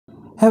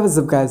है what's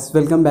up guys,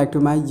 welcome back to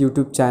my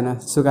YouTube channel.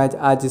 So guys,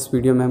 आज इस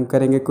video में हम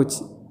करेंगे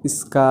कुछ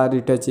इसका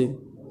रिटचिंग।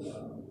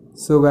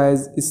 सो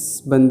गाइस,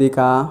 इस बंदी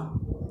का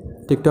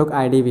टिकटॉक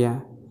आईडी भी है।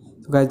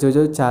 तो गाइस,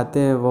 जो चाहते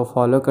हैं वो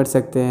फॉलो कर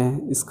सकते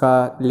हैं।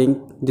 इसका लिंक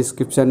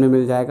डिस्क्रिप्शन में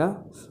मिल जाएगा,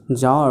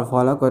 जाओ और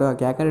फॉलो करो।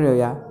 क्या कर रहे हो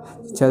यार,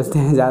 चलते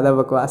हैं, ज़्यादा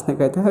बकवास नहीं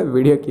करते हैं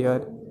वीडियो की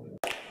ओर।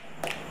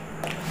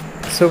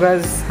 सो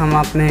गाइस, हम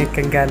अपने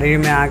एक गैलरी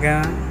में आ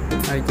गए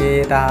और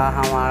ये रहा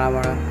हमारा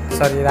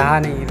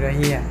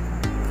रही है।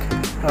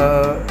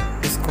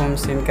 इसको हम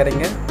सीन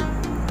करेंगे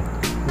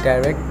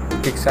डायरेक्ट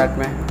PicsArt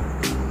में।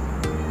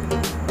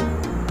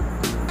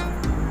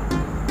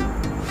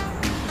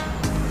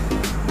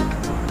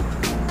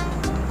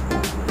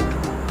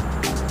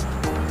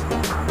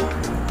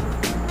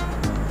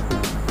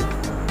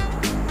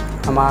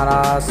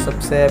 हमारा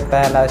सबसे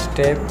पहला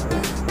स्टेप,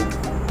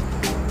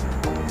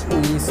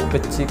 इस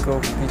बच्ची को,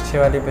 पीछे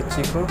वाली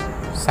बच्ची को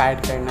साइड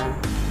करना है।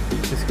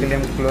 इसके लिए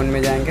हम क्लोन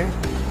में जाएंगे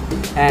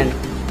एंड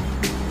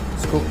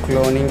इसको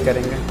क्लोनिंग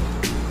करेंगे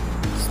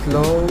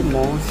स्लो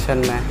मोशन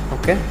में।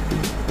 ओके,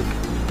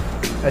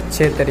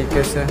 अच्छे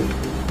तरीके से।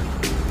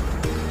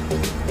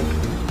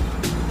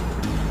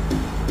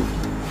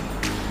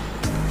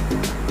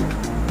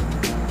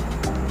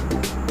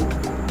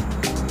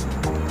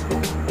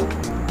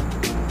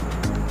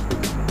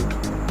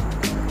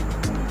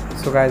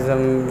 सो गाइस, हम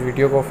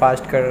वीडियो को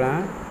फास्ट कर रहे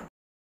हैं।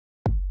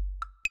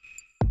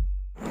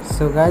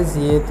 सो गाइस,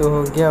 ये तो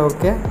हो गया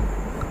ओके।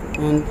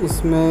 एंड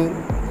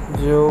इसमें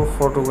जो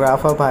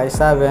फोटोग्राफर भाई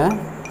साहब हैं,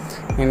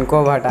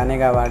 इनको हटाने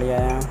का बारी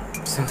आया।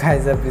 सो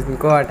गाइस, अब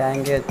इनको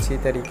हटाएंगे अच्छी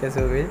तरीके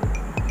से भी।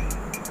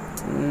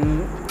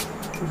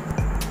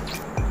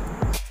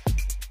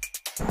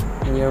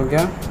 ये हो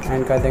गया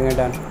एंड कर देंगे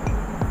डन।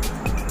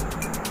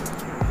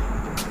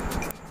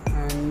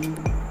 एंड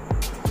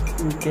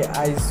इनके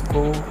आइज़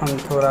को हम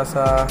थोड़ा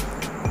सा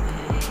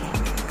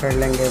कर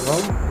लेंगे, वो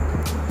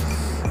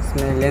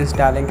इसमें लेंस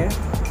डालेंगे।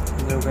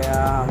 जो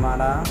गया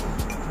हमारा,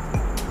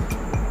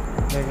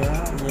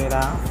 ये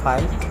रहा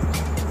 5,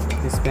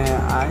 इसमें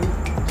आई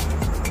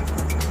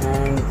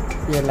एंड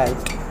ये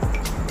लाइट,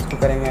 इसको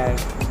करेंगे ऐड।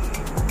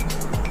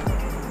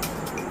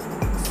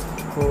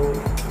 इसको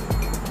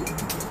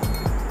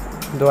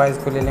 2 आइज़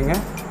को ले लेंगे,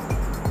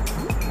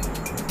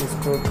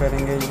 इसको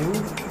करेंगे यू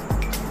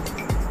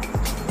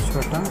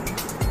छोटा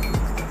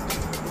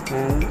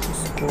एंड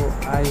इसको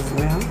आइज़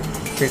में हम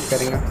फिट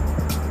करेंगे।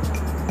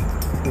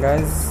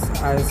 गाइस,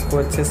 आइज़ को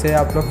अच्छे से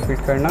आप लोग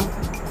फिट करना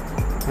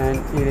एंड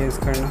इरेज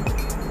करना।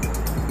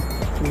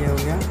 ये हो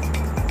गया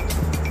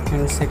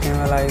एंड सेकेंड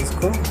वाला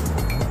इसको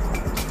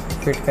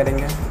फिट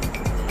करेंगे।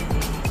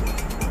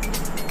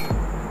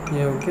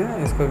 ये हो गया,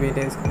 इसको भी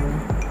इरेज करेंगे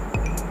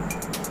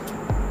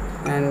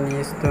एंड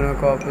इस दोनों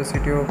को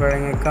ऑपोसिटी को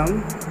करेंगे कम।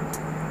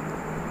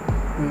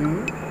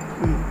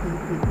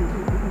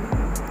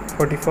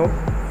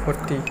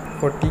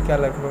 40 क्या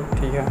लगभग,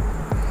 ठीक है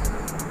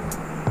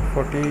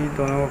 40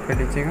 दोनों को कर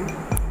लीजिएगा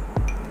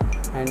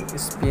एंड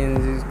इस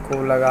PNG को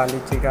लगा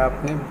लीजिएगा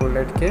अपने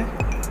बुलेट के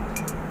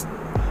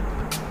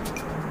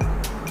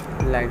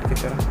लाइट की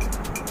तरह।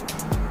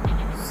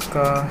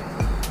 इसका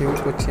ह्यू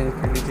को चेंज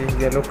कर लीजिए,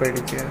 येलो कर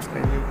लीजिए इसका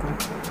ह्यू को।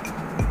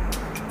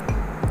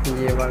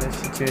 ये वाले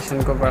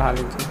सिचुएशन को बढ़ा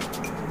लीजिए।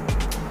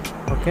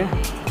 ओके,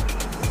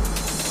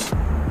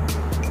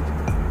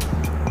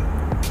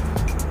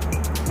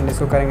 एंड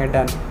इसको करेंगे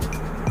डन।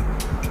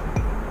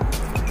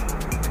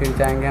 फिर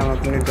जाएंगे हम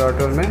अपने ड्रॉ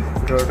टूल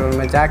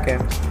में जाके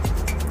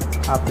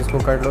आप इसको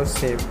कर लो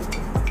सेव।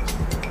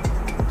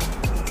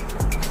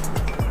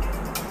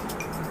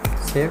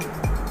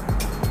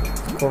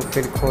 को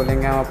फिर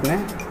खोलेंगे हम अपने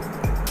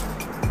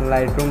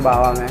लाइटरूम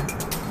बाबा में।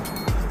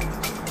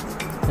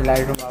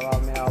 लाइटरूम बाबा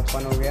मेरा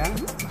ओपन हो गया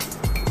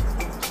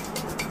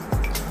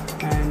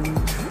एंड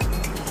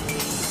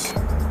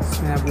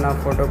इसमें अपना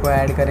फ़ोटो को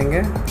ऐड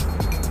करेंगे।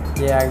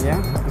 ये आ गया,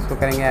 इसको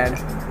करेंगे ऐड।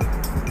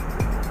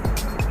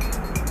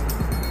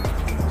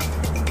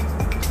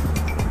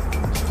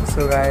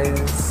 सो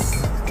गाइस,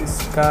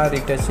 इसका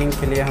रिटचिंग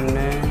के लिए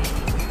हमने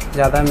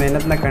ज़्यादा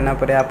मेहनत ना करना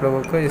पड़े आप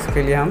लोगों को।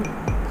 इसके लिए हम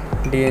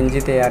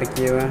DNG तैयार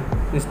किए हुए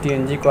हैं। इस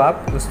DNG को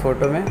आप उस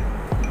फ़ोटो में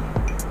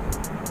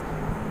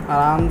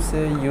आराम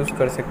से यूज़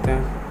कर सकते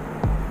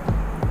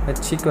हैं।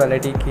 अच्छी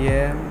क्वालिटी की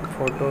है,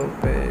 फ़ोटो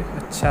पे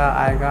अच्छा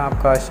आएगा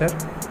आपका असर।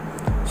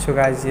 सो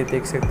गाइस, ये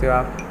देख सकते हो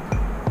आप,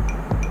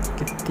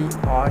 कितनी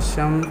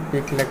ऑसम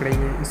पिक लग रही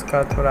है।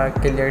 इसका थोड़ा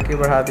क्लियरिटी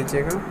बढ़ा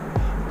दीजिएगा।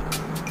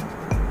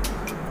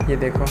 ये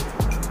देखो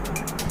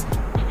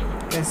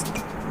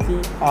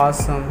कितनी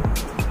ऑसम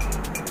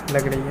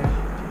लग रही है।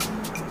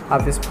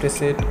 आप इस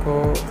प्रीसेट को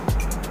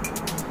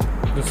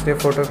दूसरे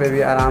फ़ोटो पे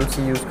भी आराम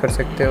से यूज़ कर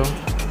सकते हो,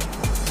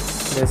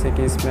 जैसे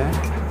कि इसमें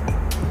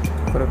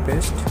पूरा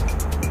पेस्ट।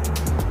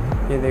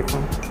 ये देखो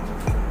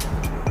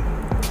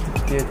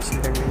कितनी अच्छी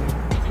लग रही है,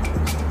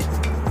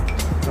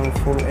 तो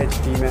फुल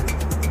HD में।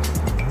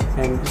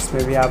 एंड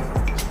इसमें भी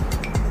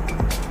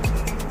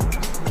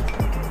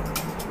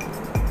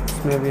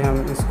हम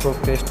इसको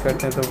पेस्ट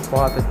करते हैं तो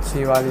बहुत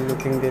अच्छी वाली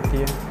लुकिंग देती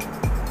है।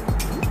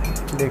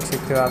 देख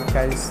सकते हो आप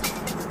गाइस।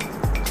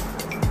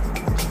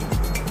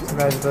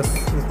 गाइस बस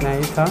इतना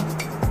ही था।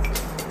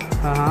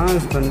 हाँ,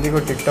 इस बंदी को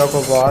टिकटॉक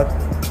को बहुत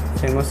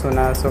फेमस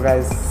होना है। सो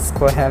गाइस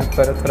इसको हेल्प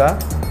करो थोड़ा।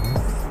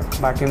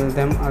 बाकी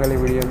मिलते हैं हम अगली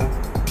वीडियो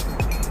में।